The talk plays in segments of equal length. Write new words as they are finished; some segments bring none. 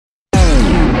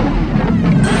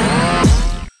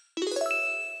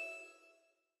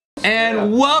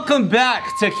And welcome back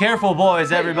to Careful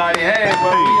Boys, everybody. Hey,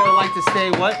 where we like to stay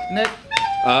what, Nick?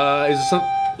 Is it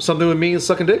something with me and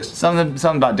sucking dicks? Something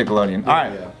about Nickelodeon. All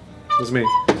right. Yeah. That's me.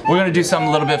 We're gonna do something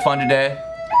a little bit fun today.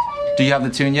 Do you have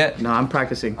the tune yet? No, I'm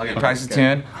practicing. Okay, practice the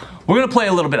tune. We're gonna play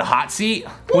a little bit of Hot Seat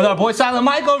with our boy Silent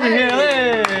Mike over here.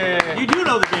 Hey. You do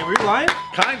know the game, are you lying?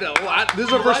 Kinda. Well, this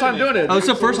is our first time doing it. Oh, it's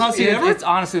the first Hot Seat ever? It's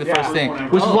honestly the first thing.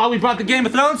 Which is why we brought the Game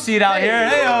of Thrones seat out here.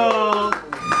 Hey-o.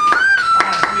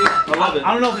 I love it.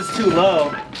 I don't know if it's too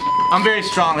low. I'm very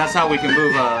strong. That's how we can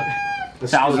move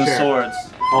 1,000 swords.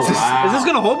 Oh, wow. Is this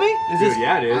gonna hold me? Is this?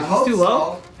 Yeah, it is. Is this too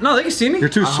low? No, they can see me. You're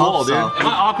too small, dude. Am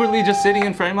I awkwardly just sitting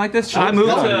in frame like this? Should I move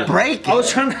to? Break I it. was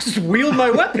trying to just wield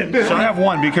my weapon. I have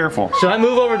one, be careful. Should I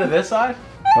move over to this side?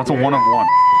 That's a 1 of 1.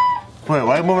 Wait,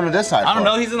 why are you moving to this side? I don't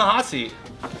know. He's in the hot seat.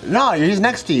 No, he's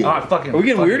next to you. Oh, fucking. Are we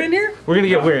getting weird in here? We're gonna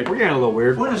get weird. We're getting a little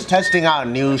weird. We're just testing out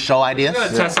new show ideas. We're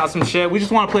gonna test out some shit. We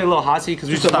just want to play a little hot seat because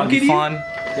we just a thought it'd be monkey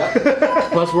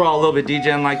fun. Plus, we're all a little bit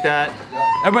DJing like that.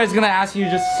 Everybody's gonna ask you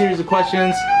just a series of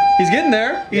questions. He's getting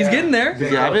there. He's getting there. Do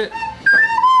you have it?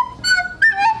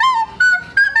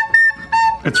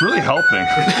 It's really helping.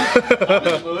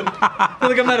 I feel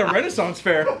like I'm at a Renaissance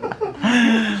fair. All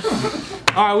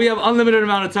right, we have unlimited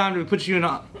amount of time to put you in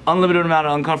an unlimited amount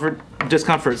of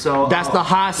discomfort. So That's the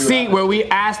hot seat where we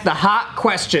ask the hot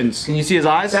questions. Can you see his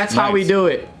eyes? That's how we do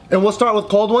it. And we'll start with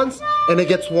cold ones, and it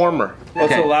gets warmer.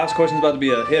 Okay. So the last question's about to be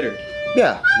a hitter.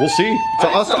 Yeah. We'll see. So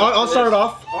I'll start it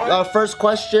off. First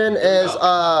question is,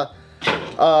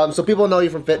 so people know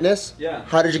you from fitness. Yeah.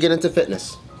 How did you get into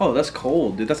fitness? Oh, that's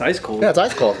cold, dude. That's ice cold. Yeah, it's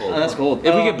ice cold. Oh, that's cold.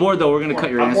 If we get bored though, we're gonna cut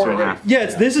your answer in half. Yeah,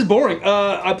 this is boring.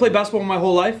 I played basketball my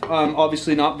whole life. I'm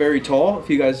obviously not very tall, if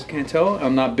you guys can't tell.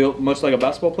 I'm not built much like a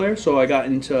basketball player, so I got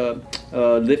into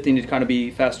lifting to kind of be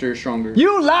faster, stronger.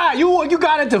 You lie. You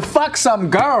got it to fuck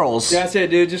some girls. That's it,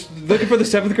 dude. Just looking for the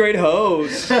 7th grade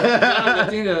hose.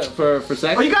 for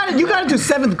sex. Oh, you got it. You got it to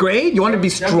 7th grade. You wanted to be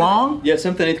strong. Yeah,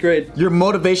 7th and 8th grade. Your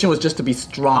motivation was just to be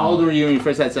strong. How old were you when you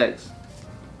first had sex?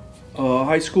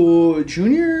 High school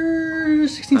junior,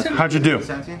 16, 17. How'd you do?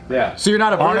 17. Yeah. So you're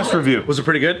not a virgin. Honest review. Was it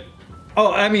pretty good?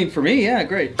 Oh, I mean, for me, yeah,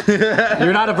 great.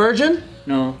 You're not a virgin.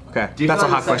 No. Okay, Do you that's a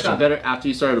feel like hot the sex got question. better after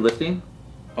you started lifting?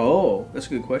 Oh, that's a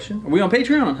good question. Are we on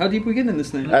Patreon? How deep we getting in this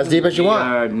thing? As deep as you We want.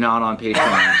 are not on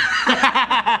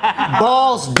Patreon.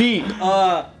 Balls deep.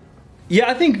 Yeah,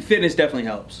 I think fitness definitely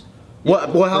helps. What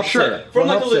helps sure. it? From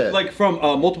What like, helps it? like from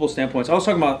multiple standpoints. I was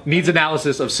talking about. Needs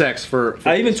analysis of sex for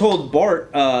I even told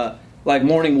Bart, like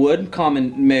morning wood,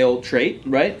 common male trait,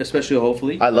 right? Especially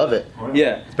hopefully. I love it.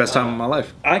 Yeah. best time of my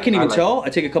life. I can even tell. I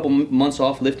take a couple months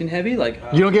off lifting heavy. Like,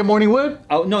 You don't get morning wood.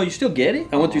 no, you still get it.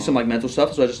 I went through some like mental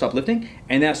stuff, so I just stopped lifting,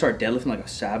 and then I started deadlifting like a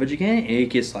savage again. And it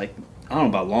gets like I don't know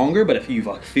about longer, but if you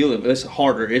like feel it, it's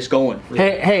harder. It's going.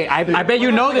 Hey, I bet you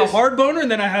know Like a this. hard boner,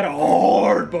 and then I had a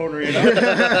hard boner. You know?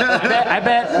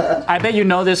 I bet you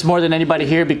know this more than anybody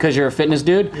here because you're a fitness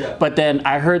dude. Yeah. But then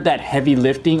I heard that heavy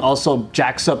lifting also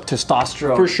jacks up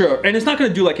testosterone. For sure, and it's not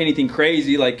gonna do like anything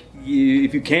crazy. Like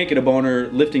if you can't get a boner,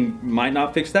 lifting might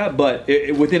not fix that, but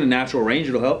within a natural range,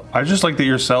 it'll help. I just like that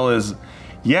your cell is,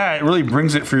 yeah, it really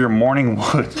brings it for your morning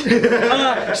wood.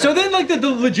 So then, like the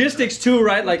logistics too,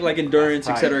 right? Like endurance,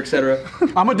 et cetera, et cetera.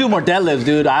 I'm gonna do more deadlifts,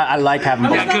 dude. I like having.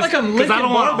 It's not like I'm lifting I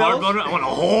don't want a hard barbells. boner. I want a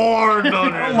hard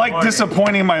boner. I don't like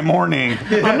disappointing my morning.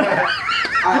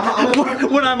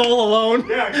 When I'm all alone.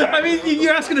 I mean,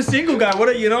 you're asking a single guy.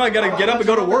 What you know? I gotta get up and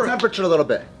go to work. Temperature a little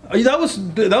bit. That was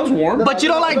warm. But you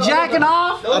don't like jacking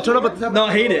off? I'll turn up the temperature. No,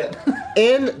 I hate it.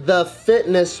 In the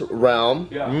fitness realm,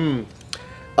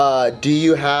 do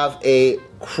you have a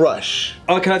crush?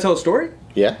 Oh, can I tell a story?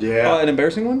 Yeah. An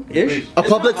embarrassing one, ish. A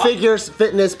public figure's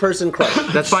fitness person crush.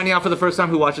 That's finding out for the first time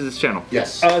who watches this channel.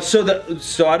 Yes.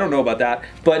 So I don't know about that,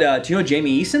 but do you know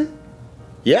Jamie Eason?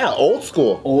 Yeah, old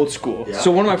school. Old school.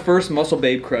 So one of my first muscle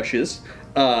babe crushes.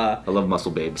 I love muscle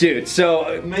babes. Dude, so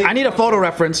I need a photo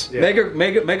reference.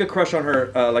 mega crush on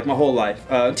her like my whole life.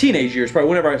 Teenage years, probably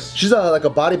whenever I. She's like a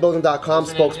bodybuilding.com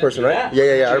spokesperson, right?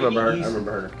 Yeah. I remember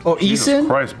her. Oh, Eason?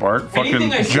 Christ, Bart. Fucking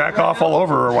Anything I say jack right off now- all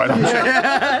over her, why don't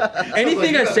you?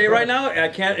 Anything I say right now, I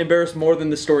can't embarrass more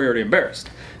than the story already embarrassed.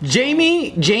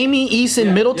 Jamie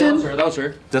Eason Middleton? That was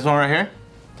her. This one right here?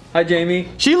 Hi, Jamie.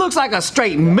 She looks like a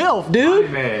straight MILF,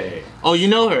 dude. Oh, you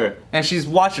know her. And she's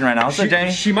watching right now. What's up,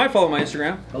 Jamie? She might follow my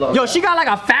Instagram. Yo, she got like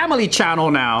a family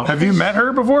channel now. Have you met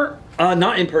her before?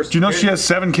 Not in person. Do you know she has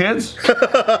 7 kids?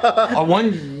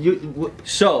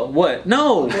 So what?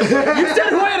 No. You said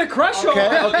who I had a crush on.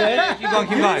 Okay. Keep going,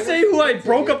 keep You going. didn't say who I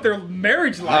broke up their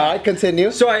marriage life. All right,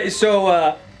 continue. So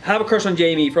have a crush on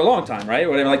Jamie for a long time, right?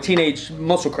 Whatever, like teenage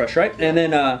muscle crush, right? And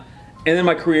then And then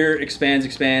my career expands,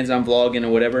 I'm vlogging or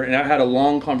whatever, and I had a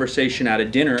long conversation at a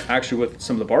dinner, actually with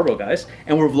some of the barbell guys,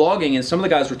 and we're vlogging, and some of the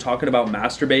guys were talking about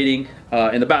masturbating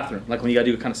in the bathroom, like when you gotta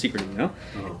do it kind of secretly, you know?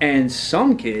 And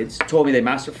some kids told me they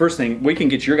masturbate. First thing, we can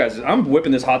get your guys, I'm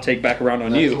whipping this hot take back around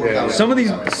on you. Some of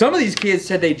these kids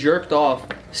said they jerked off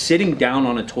sitting down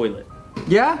on a toilet.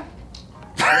 Yeah?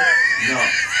 No.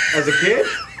 As a kid?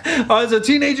 As a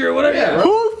teenager or whatever. Yeah.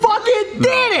 Who fucking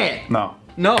did it? No.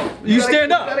 No, you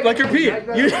stand up like you're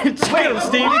peeing. You stand up,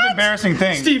 Steve. Embarrassing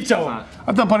thing. Steve, tell him.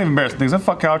 I've done plenty of embarrassing things. I've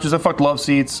fucked couches. I've fucked love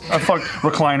seats. I've fucked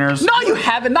recliners. No, you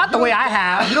haven't. Not the way I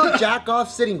have. You don't jack off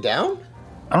sitting down?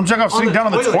 I don't jack off sitting down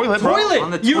on the toilet, bro.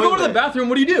 Toilet. You go to the bathroom.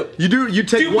 What do? You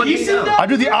take one knee down. I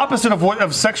do the opposite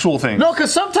of sexual things. No,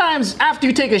 because sometimes after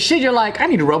you take a shit, you're like, I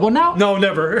need a rub one now. No,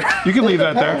 never. You can leave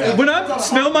that there. When I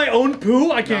smell my own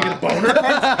poo, I can't get a boner. It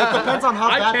depends on how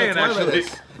bad the toilet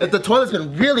is. If the toilet's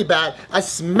been really bad, I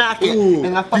smack it.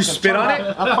 And I fucking spit on it?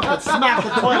 I fucking smack the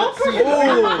toilet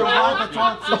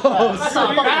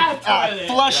seat.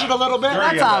 Flush it a little bit.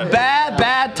 That's a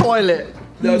bad toilet.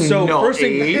 So first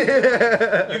thing, you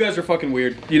guys are fucking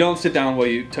weird. You don't sit down while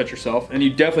you touch yourself, and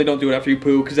you definitely don't do it after you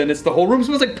poo, because then it's the whole room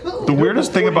smells like poo. The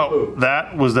weirdest thing about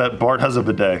that was that Bart has a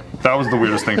bidet. That was the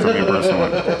weirdest thing for me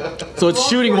personally. So it's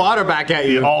shooting water back at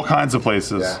you. All kinds of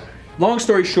places. Yeah. Long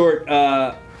story short,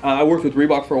 I worked with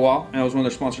Reebok for a while, and I was one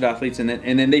of their sponsored athletes, and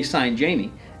then they signed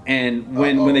Jamie. And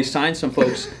when they sign some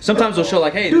folks, sometimes they'll show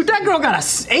like, hey, Dude, that girl got a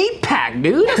 8-pack,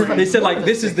 dude. they said like,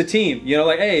 this is the team. You know,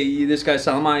 like, hey, this guy's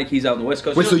Salamike, he's out in the West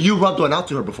Coast. Wait, so you rubbed one out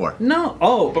to her before? No.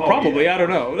 Oh, but probably. I don't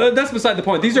know. That's beside the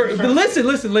point. These are. But listen.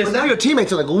 But now your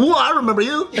teammates are like, whoa, I remember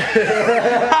you.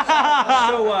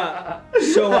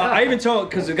 So I even told,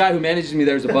 because the guy who manages me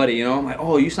there is a buddy, you know. I'm like,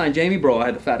 oh, you signed Jamie, bro. I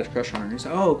had the fattest crush on her. He's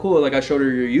like, oh, cool. Like I showed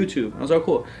her your YouTube. I was like, oh,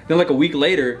 cool. Then like a week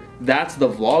later, that's the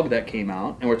vlog that came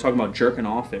out, and we're talking about jerking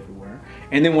off everywhere.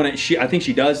 And then when I think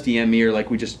she does DM me, or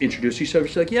like we just introduce each other,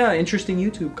 she's like, yeah, interesting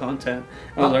YouTube content.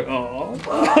 I was like, oh,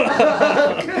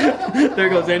 there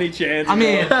goes any chance.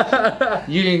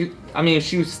 I mean,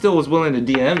 she still was willing to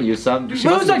DM you something.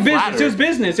 But it was like business. It was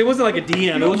business. It wasn't like a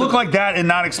DM. You don't look like that and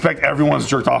not expect everyone's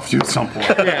jerked off to you at some point.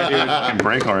 Yeah, dude. Fucking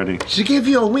break already. She gave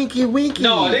you a winky.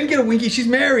 No, I didn't get a winky. She's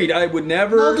married. I would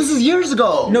never. No, this is years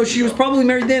ago. No, she was probably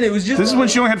married then. It was just. This is when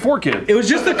she only had 4 kids. It was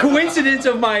just a coincidence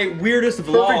of my weirdest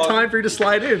vlog. Perfect time for you to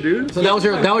slide in, dude. So that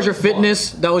was your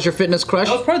fitness crush?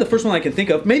 That was probably the first one I can think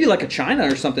of. Maybe like a China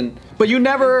or something. But you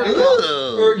never.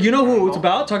 Or you know who it's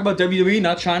about? Talk about WWE,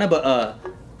 not China, but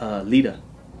Lita.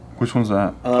 Which one's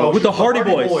that? With the Hardy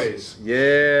Boys.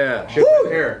 Yeah. She had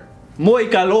red hair. Muy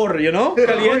calor, you know?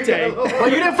 Caliente. Oh,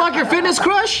 you didn't fuck your fitness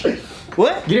crush?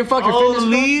 What? You didn't fuck your fitness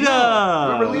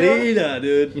crush? Lita,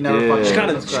 dude. You never fucked.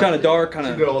 She's kind of dark, kind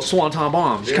Good of. old Swanton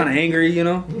bomb. She's kind of angry, you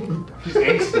know? She's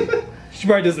angsty. She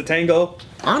probably does the tango.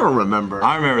 I don't remember.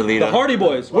 I remember Lita. The Hardy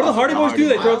Boys. What do the Hardy Boys do?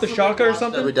 They throw out the shaka or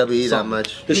something? WWE that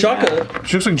much. The shaka.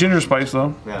 She looks like Ginger Spice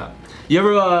though. Yeah. You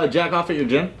ever jack off at your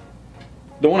gym?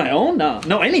 The one I own? No.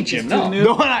 No, any gym, no.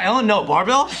 The one I own? No,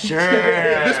 barbell? Sure.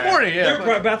 This morning, yeah.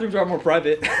 Their bathrooms are more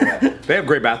private. They have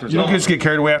great bathrooms. You don't just get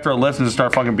carried away after a lift and just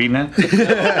start fucking beating it?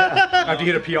 After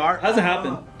you get a PR. Hasn't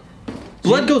happened.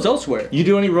 Blood goes elsewhere. You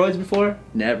do any roids before?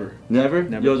 Never. Never?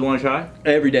 Never. You always want to try?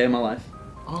 Every day of my life.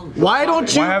 Why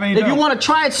don't you? Why haven't you if done you it? want to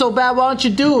try it so bad, why don't you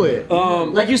do it?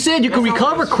 Like you said, you can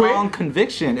recover quick. Strong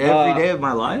conviction every day of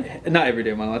my life. Not every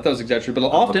day of my life. That was exaggerated, but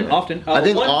often. I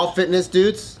think one- all fitness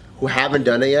dudes who haven't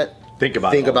done it yet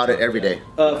Think about it every day.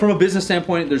 From a business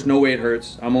standpoint, there's no way it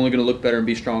hurts. I'm only gonna look better and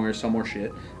be stronger. Some more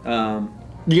shit.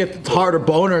 You get harder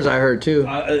boners, I heard too.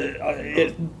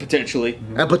 Potentially.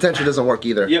 And potential doesn't work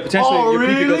either. Yeah, potentially. Oh, your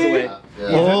PP goes really?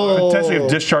 away. Potentially have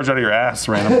discharge out of your ass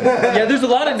randomly. Yeah, there's a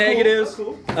lot of negatives.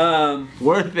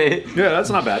 Worth it. Yeah, that's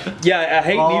not bad. Yeah, I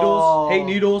hate needles. Hate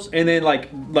needles. And then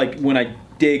like when I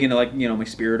dig into like my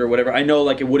spirit or whatever, I know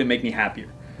like it wouldn't make me happier.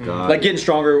 Like getting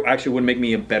stronger actually would make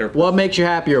me a better person. What makes you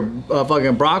happier?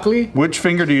 Fucking broccoli? Which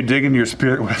finger do you dig into your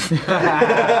spirit with?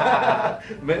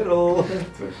 Middle.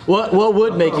 What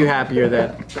would make you happier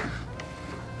then?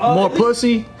 More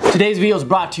pussy? Today's video is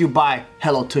brought to you by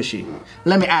Hello Tushy.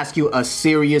 Let me ask you a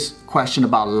serious question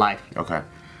about life. Okay.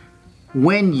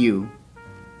 When you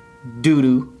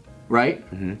doo-doo, right?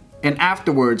 And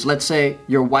afterwards, let's say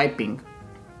you're wiping,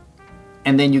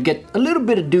 and then you get a little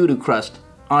bit of doo-doo crust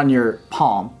on your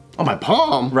palm, On my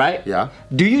palm? right? Yeah.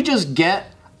 Do you just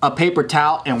get a paper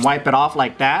towel and wipe it off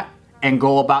like that and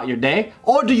go about your day?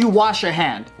 Or do you wash your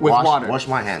hand with water? Wash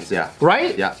my hands, yeah.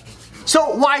 Right? Yeah.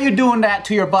 So why are you doing that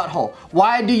to your butthole?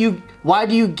 Why do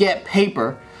you get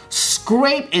paper,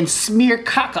 scrape and smear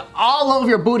caca all over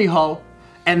your booty hole,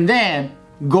 and then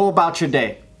go about your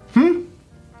day?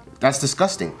 That's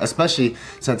disgusting, especially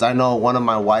since I know one of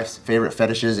my wife's favorite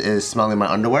fetishes is smelling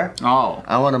my underwear. Oh.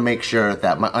 I want to make sure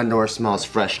that my underwear smells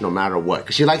fresh no matter what.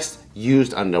 Because she likes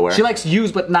used underwear. She likes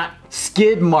used but not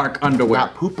skid mark underwear.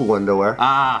 not poo-poo underwear.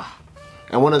 Ah.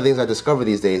 And one of the things I discover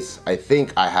these days, I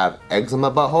think I have eggs in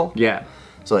my butthole. Yeah.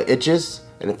 So it itches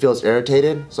and it feels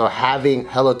irritated. So having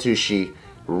Hello Tushy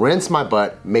rinse my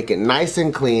butt, make it nice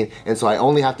and clean, and so I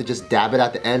only have to just dab it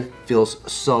at the end, feels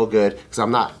so good because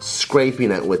I'm not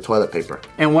scraping it with toilet paper.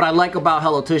 And what I like about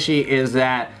Hello Tushy is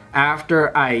that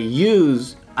after I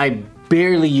use, I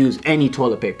barely use any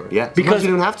toilet paper. Yeah, sometimes because you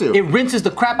don't have to. It rinses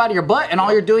the crap out of your butt, and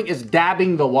all you're doing is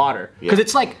dabbing the water. Because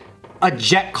it's like a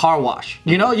jet car wash.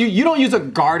 You know, you don't use a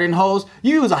garden hose,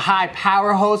 you use a high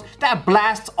power hose that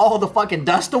blasts all the fucking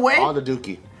dust away. All the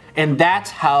dookie. And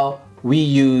that's how we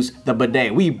use the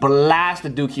bidet. We blast the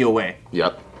dookie away.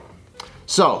 Yep.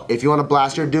 So, if you want to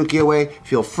blast your dookie away,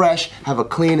 feel fresh, have a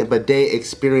clean bidet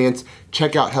experience,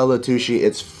 check out Hello Tushy.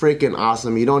 It's freaking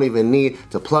awesome. You don't even need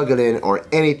to plug it in or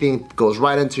anything. It goes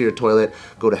right into your toilet.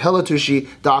 Go to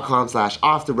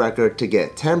hellotushy.com/offtherecord to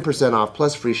get 10% off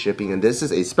plus free shipping. And this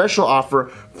is a special offer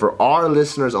for our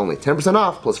listeners only. 10%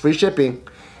 off plus free shipping.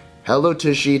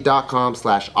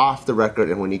 hellotushy.com/offtherecord.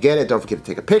 And when you get it, don't forget to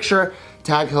take a picture,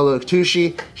 tag Hello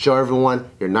Tushy, show everyone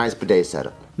your nice bidet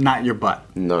setup. Not your butt.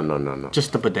 No.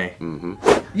 Just the bidet.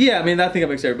 Yeah, I mean, I think it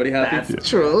makes everybody happy.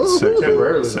 True.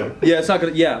 Temporarily. So. Yeah, it's not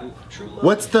gonna. Yeah,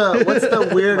 What's the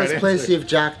weirdest place you've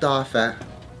jacked off at?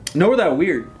 nowhere that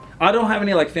weird. I don't have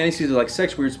any like fantasies of like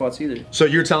sex weird spots either. So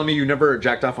you're telling me you never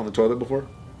jacked off on the toilet before?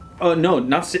 No,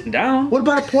 not sitting down. What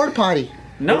about a porta potty?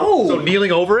 No. So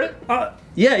kneeling over it?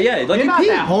 Yeah, like You're not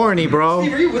that horny, bro.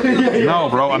 No,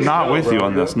 bro, I'm not with you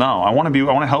on this. No, I want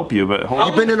to help you, but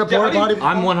You been in a porta potty?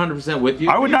 I'm 100% with you.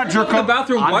 I would not jerk in the off.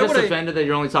 bathroom. I'm Why just would I? offended that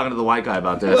you're only talking to the white guy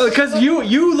about this. Because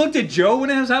you looked at Joe when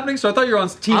it was happening, so I thought you were on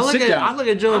team I sit down. look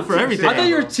at Joe for everything. I thought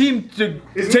you were team to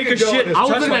take a shit. I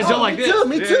was looking at Joe like Me this. too,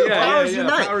 me too. yeah, Powers yeah,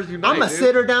 unite. powers unite, I'm a dude.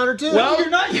 sitter downer too. Well, you're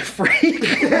not, you freak.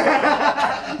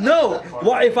 No,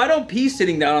 why? If I don't pee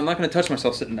sitting down, I'm not gonna touch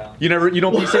myself sitting down. You don't be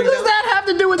What sitting does down? that have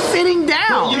to do with sitting down?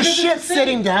 you shit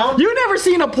sitting down? You never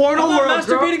seen a porno I'm where not a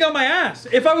girl... masturbating on my ass.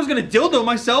 If I was gonna dildo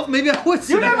myself, maybe I would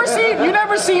sit You down.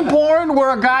 never seen porn where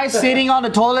a guy's sitting on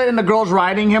the toilet and the girl's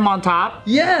riding him on top?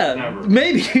 Yeah,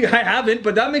 maybe I haven't,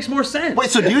 but that makes more sense. Wait,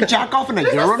 so do you jack off in a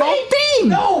urinal? Same thing.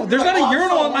 No, there's not a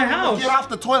urinal at my house. Get off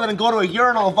the toilet and go to a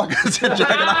urinal and fucking sit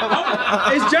jacking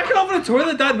off. Is jacking off in a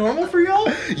toilet that normal for y'all?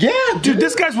 Yeah, Dude,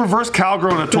 this guy's reverse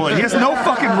cowgirl in a toilet. He has no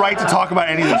fucking right to talk about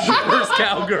any of this shit. First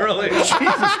cowgirl.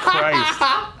 Jesus Christ.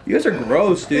 You guys are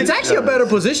gross, dude. It's actually a better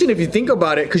position if you think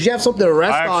about it, because you have something to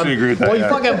rest I on. actually agree with that, Or you yeah.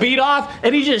 fucking beat off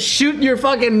and you just shoot your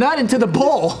fucking nut into the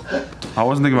bowl. I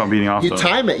wasn't thinking about beating off You though.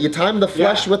 time it. You time the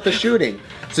flesh with the shooting,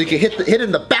 so you can hit it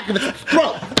in the back of its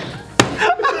throat.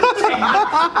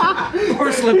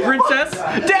 Porcelain princess.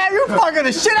 Damn, you're fucking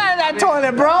the shit out of that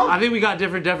toilet, bro. I think we got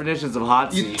different definitions of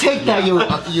hot You seat. take that,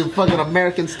 you fucking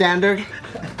American standard.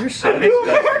 You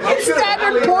American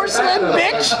standard porcelain,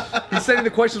 bitch. He's sending the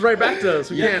questions right back to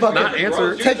us. We can't not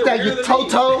answer. Take that, you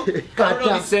Toto.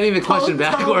 Goddamn. He's sending the question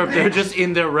back, or if they're just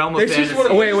in their realm of fantasy.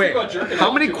 Wait.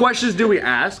 How many questions do we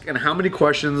ask, and how many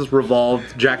questions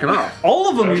revolved jacking off? All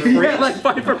of them, you freak. Like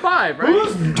 5 for 5, right?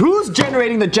 Who's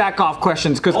generating the jack off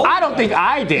questions? Because I don't think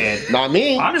I did. Not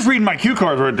me. I'm just reading my cue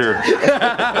cards right there.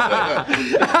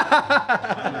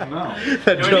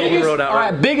 That Joe wrote out. All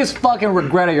right, biggest fucking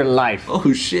regret of your life.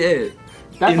 Oh shit.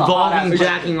 That's a Involving hot-ass-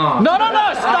 jacking off. No,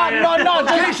 stop, no.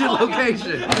 Just,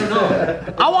 Location.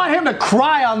 I want him to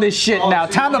cry on this shit now.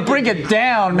 Time to bring it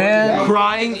down, man.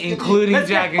 Crying, including Let's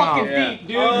get jacking off. fucking deep,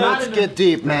 dude. Let's get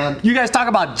deep, man. You guys talk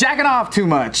about jacking off too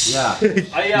much. Yeah. You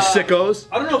Sickos.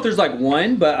 I don't know if there's like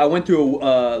one, but I went through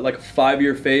like a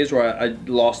 5-year phase where I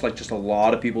lost like just a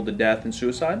lot of people to death and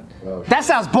suicide. That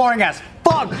sounds boring as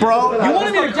fuck, bro. You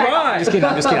wanted me to cry. Just kidding.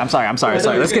 I'm sorry.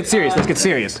 Let's get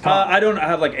serious. I don't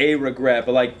have like a regret,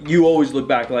 but like you always look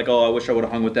back like, oh, I wish I would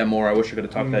have hung with them more. I wish I could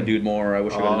have talked to that dude more. I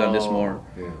wish I could have done this more.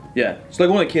 Yeah. It's like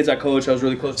one of the kids I coached, I was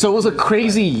really close to. So it was a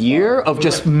crazy year of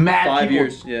just mad 5 people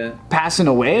years, yeah. passing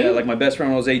away. Yeah, like my best friend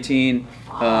when I was 18,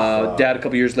 dad a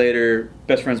couple years later,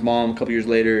 best friend's mom a couple years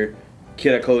later,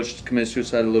 kid I coached committed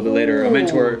suicide a little bit later, a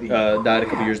mentor died a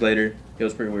couple years later. It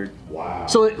was pretty weird.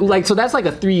 So that's like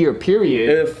a 3-year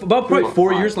period About probably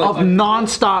 4 years of like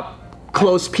non-stop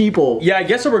close people. Yeah, I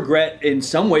guess a regret in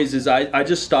some ways is I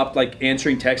just stopped like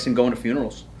answering texts and going to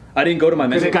funerals. I didn't go to my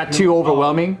Because it got too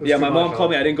overwhelming. Yeah, my mom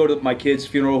called me. I didn't go to my kid's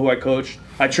funeral who I coached.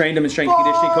 I trained him in strength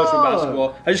conditioning, coached him in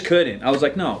basketball. I just couldn't. I was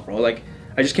like, no, bro. Like,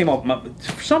 I just came off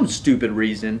for some stupid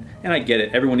reason, and I get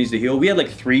it. Everyone needs to heal. We had like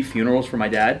 3 funerals for my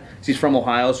dad. He's from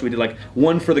Ohio, so we did like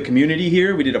one for the community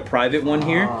here. We did a private one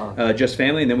here, just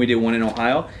family, and then we did one in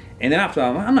Ohio. And then after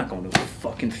that, I'm not going to a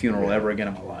fucking funeral ever again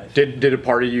in my life. Did a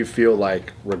part of you feel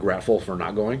like regretful for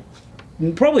not going?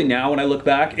 Probably now when I look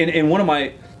back, and one of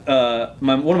my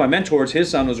one of my mentors, his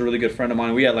son was a really good friend of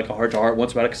mine. We had like a heart-to-heart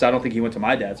once about it because I don't think he went to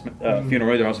my dad's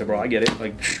funeral either. I was like, bro, I get it.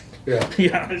 Like,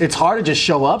 yeah. It's hard to just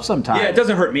show up sometimes. Yeah, it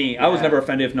doesn't hurt me. I was never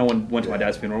offended if no one went to my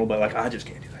dad's funeral, but like, I just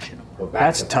can't do that shit no more.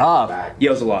 That's tough. Yeah,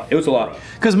 it was a lot. It was a lot.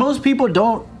 Because most people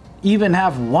don't even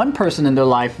have one person in their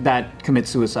life that commits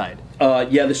suicide.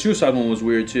 Yeah, the suicide one was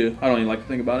weird too. I don't even like to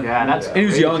think about it. Yeah, that's. And he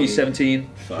was young. He's 17.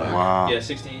 Wow. Yeah,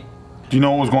 16. Do you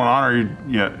know what was going on, or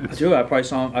yeah? I do. I probably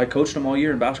saw him. I coached him all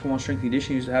year in basketball and strength and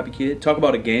conditioning. He was a happy kid. Talk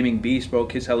about a gaming beast, bro.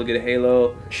 Kid's hella good at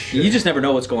Halo. You just never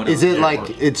know what's going on. Is it like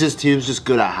it's just he was just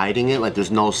good at hiding it? Like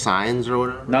there's no signs or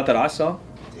whatever? Not that I saw.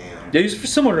 Damn. Yeah, he's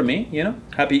similar to me. You know,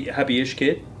 happy-ish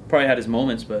kid. Probably had his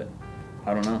moments, but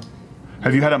I don't know.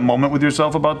 Have you had a moment with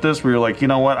yourself about this where you're like, you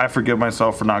know what, I forgive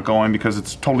myself for not going because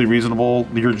it's totally reasonable.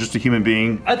 You're just a human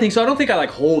being. I think so. I don't think I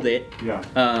like hold it. Yeah.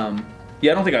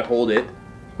 Yeah, I don't think I hold it.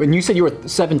 When you said you were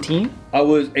 17, I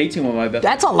was 18 when my best.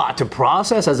 that's a lot to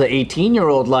process as an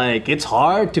 18-year-old. Like, it's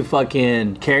hard to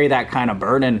fucking carry that kind of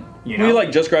burden. You know? We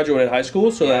like just graduated high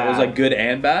school, so that was Yeah. like good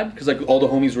and bad because like all the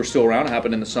homies were still around. It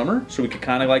happened in the summer, so we could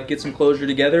kind of like get some closure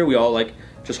together. We all like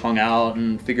just hung out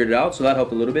and figured it out, so that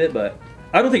helped a little bit. But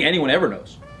I don't think anyone ever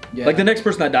knows. Yeah. Like the next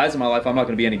person that dies in my life, I'm not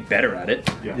going to be any better at it.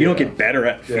 Yeah. You don't get better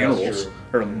at that's funerals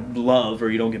or love, or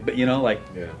you don't get, you know, like.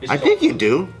 Yeah. I think you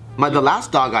do. The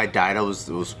last dog I died, it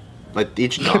was like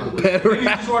each dog.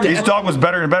 Each dog was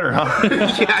better and better, huh?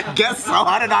 Yeah, I guess so.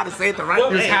 I don't know how to say it the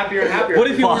right way. happier and happier. What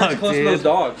if you weren't as Fuck, close to dude. those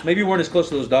dogs? Maybe you weren't as close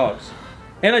to those dogs.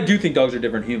 And I do think dogs are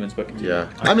different humans, but continue.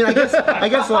 Yeah. I mean, I guess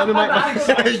so. I mean,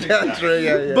 yeah, true.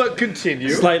 Yeah. But continue.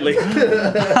 Slightly.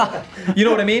 You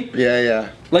know what I mean? Yeah.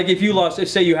 Like if you lost, if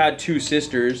say you had 2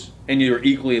 sisters and you were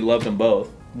equally loved them both,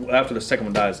 after the second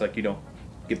one dies, like you don't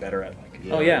get better at like,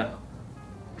 oh yeah.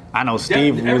 I know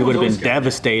Steve would have everyone's been always scared.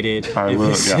 devastated I if would,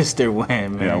 his yeah. sister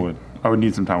went, man. Yeah, I would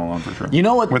need some time alone for sure. You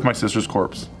know what? With my sister's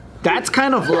corpse. That's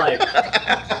kind of like.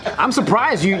 I'm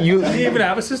surprised you. Do you even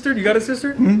have a sister? You got a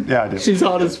sister? Yeah, I did. She's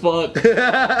hot as fuck.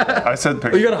 I said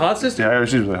Oh, you got a hot sister? Yeah,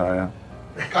 she's really high, yeah.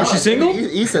 Is she single?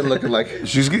 Ethan looking like.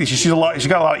 She's a lot. She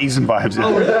got a lot of Eason vibes.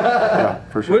 Yeah, yeah,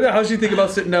 for sure. How's she think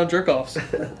about sitting down jerk offs?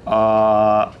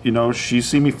 You know, she's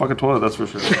seen me fuck a toilet. That's for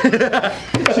sure.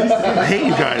 I hate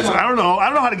you guys. I don't know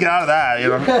how to get out of that. You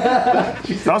know,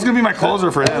 that was gonna be my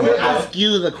closer for him. Ask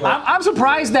you the question. I'm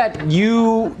surprised that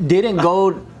you didn't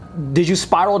go. Did you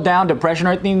spiral down depression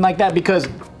or anything like that? Because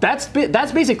that's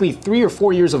basically 3 or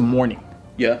 4 years of mourning.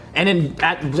 Yeah. And then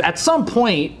at some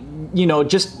point, you know,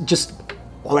 just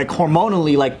like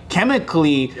hormonally, like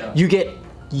chemically, you get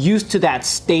used to that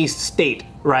state,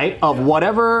 right? Of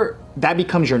whatever that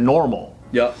becomes your normal.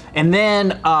 Yeah. And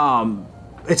then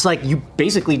it's like you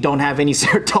basically don't have any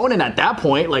serotonin at that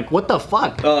point. Like, what the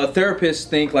fuck? Therapists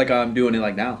think like I'm doing it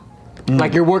like now.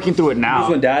 Like you're working through it now.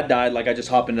 Because when Dad died, like I just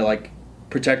hop into like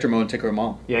protector mode and take her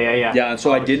mom. Yeah. Yeah, and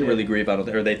so I didn't really grieve out of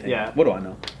it, or they think. Yeah. What do I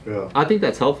know? I think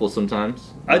that's helpful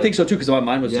sometimes. I think so too, because my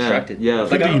mind was distracted. Yeah. Like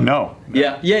Good that I, you know.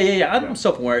 Yeah. I'm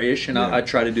self-aware-ish, and I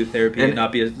try to do therapy and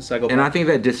not be a psychopath. And I think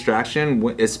that distraction,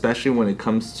 especially when it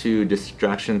comes to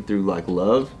distraction through like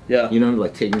love, Yeah. you know,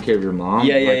 like taking care of your mom.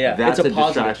 Yeah, like, yeah. That's It's a a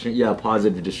positive. distraction. Yeah, a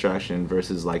positive distraction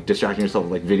versus like distracting yourself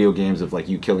with like video games of like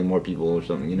you killing more people or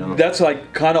something. You know. That's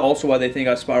like kind of also why they think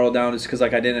I spiraled down is because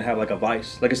like I didn't have like a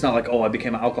vice. Like it's not like, oh, I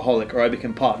became an alcoholic or I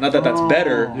became pot. Not that that's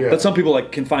better, but some people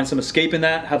like can find some escape in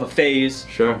that, have a phase,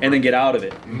 Sure. and then get out of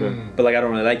it. But like I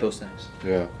don't really like those things.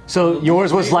 Yeah. So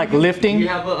yours was like Do lifting. you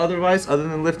have other advice other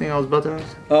than lifting? I was about to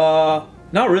ask.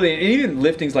 Not really. And even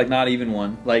lifting's like not even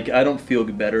one. Like I don't feel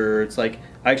better. It's like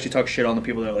I actually talk shit on the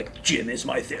people that are like, gym is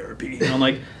my therapy. And I'm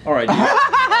like, all right, dude. You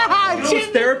know what's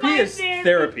therapy is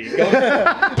therapy.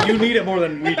 You need it more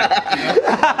than we do.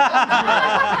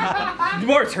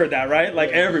 Bart's heard that, right?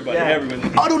 Like everybody.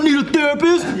 I don't need a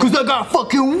therapist because I got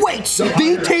fucking weights.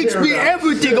 They teach me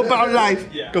everything about life.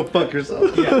 Go fuck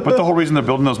yourself. But the whole reason they're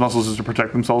building those muscles is to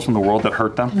protect themselves from the world that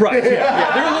hurt them. Right,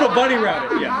 yeah. They're a little bunny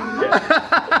rabbit,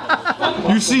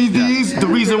 yeah. You see these? The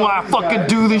reason why I fucking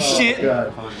do this shit?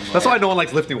 That's why no one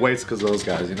likes lifting weights, because those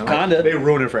guys, you know? Kinda. They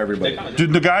ruin it for everybody.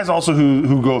 Dude, the guys also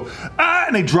who go,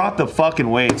 and they drop the fucking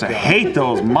weights. I hate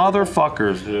those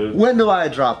motherfuckers, dude. When do I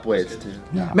drop weights, dude?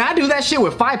 Man, I do that shit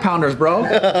with 5-pounders, bro.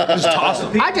 Just toss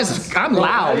them. I'm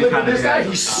loud. This guy,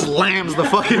 he slams the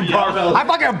fucking barbell. I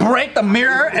fucking break the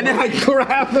mirror and then I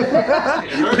grab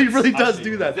the. He really does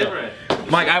do that, though.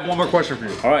 Mike, I have one more question for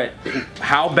you. All right.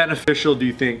 How beneficial do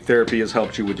you think therapy has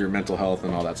helped you with your mental health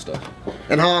and all that stuff?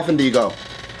 And how often do you go?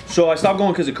 So I stopped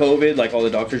going because of COVID. Like all the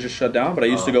doctors just shut down. But I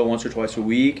used to go once or twice a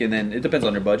week, and then it depends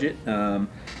on your budget. I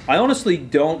honestly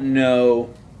don't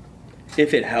know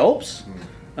if it helps.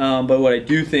 But what I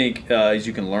do think is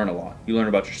you can learn a lot. You learn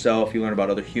about yourself. You learn about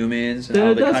other humans and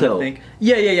how they kind of think.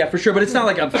 Yeah, for sure. But it's not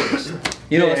like I'm fixed.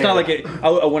 You know, it's not like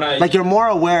when I Like you're more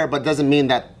aware, but doesn't mean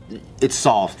that it's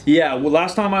solved. Yeah, well,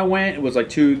 last time I went, it was like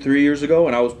 2-3 years ago,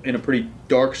 and I was in a pretty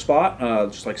dark spot,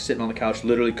 just like sitting on the couch,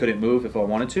 literally couldn't move if I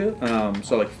wanted to.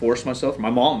 So I like forced myself. My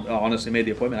mom honestly made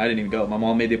the appointment. I didn't even go. My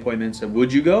mom made the appointment and said,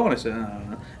 "Would you go?" And I said, "I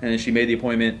don't know." And then she made the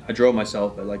appointment. I drove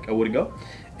myself, but like I wouldn't go.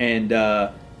 And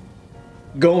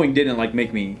going didn't like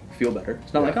make me feel better.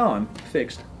 It's not like, oh, I'm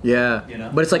fixed. Yeah. You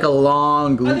know? But it's like a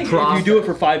long I think process. if you do it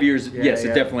for 5 years, yes,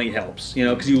 yeah. it definitely helps. You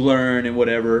know, because you learn and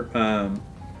whatever.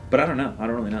 But I don't know. I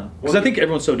don't really know. Because I think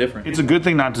everyone's so different. It's a good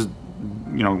thing not to,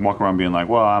 walk around being like,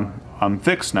 well, I'm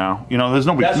fixed now. You know, there's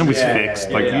nobody's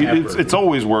fixed. Like it's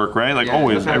always work, right? Like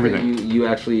always The fact everything. that you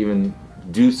actually even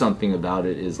do something about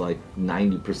it is like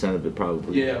 90% of it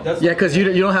probably. Yeah, that's Yeah, because you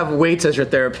don't have weights as your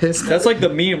therapist. That's like the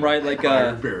meme, right? Like,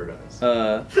 Paradise.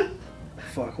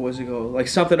 fuck, what was it called? Like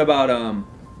something about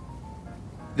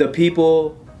the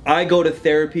people. I go to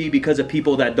therapy because of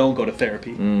people that don't go to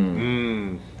therapy.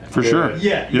 For sure.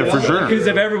 Yeah, for sure. Because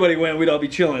if everybody went, we'd all be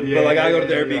chilling. But like, I go to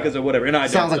therapy because of whatever, and I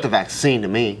Sounds don't. like the vaccine to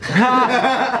me.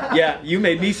 Yeah, you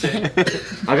made me sick.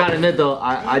 I gotta admit though,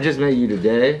 I just met you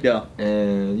today. Yeah.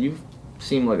 And you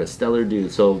seem like a stellar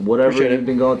dude. So whatever Appreciate you've it.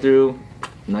 been going through,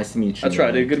 nice to meet you. That's right,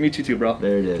 man. dude. Good to meet you too, bro.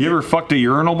 There it is. You ever fucked a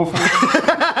urinal before?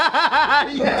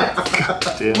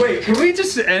 Wait, can we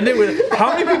just end it with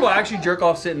how many people actually jerk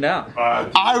off sitting down?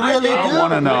 I really I do.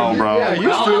 want to know, bro.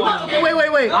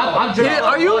 Wait.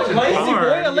 Are you? Lazy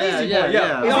boy, a lazy boy.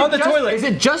 Yeah. Is On it the just- toilet. Is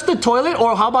it just the toilet,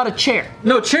 or how about a chair?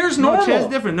 No, chair's normal. Chair's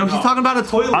different. No, she's talking about a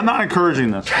toilet. I'm not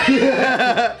encouraging this.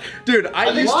 Dude, I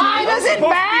used to. Why does it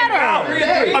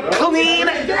matter? A clean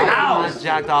house.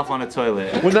 Jacked off on a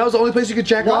toilet. When that was the only place you could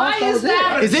jack off, that was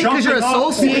it. Is it because you're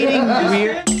associating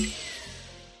weird?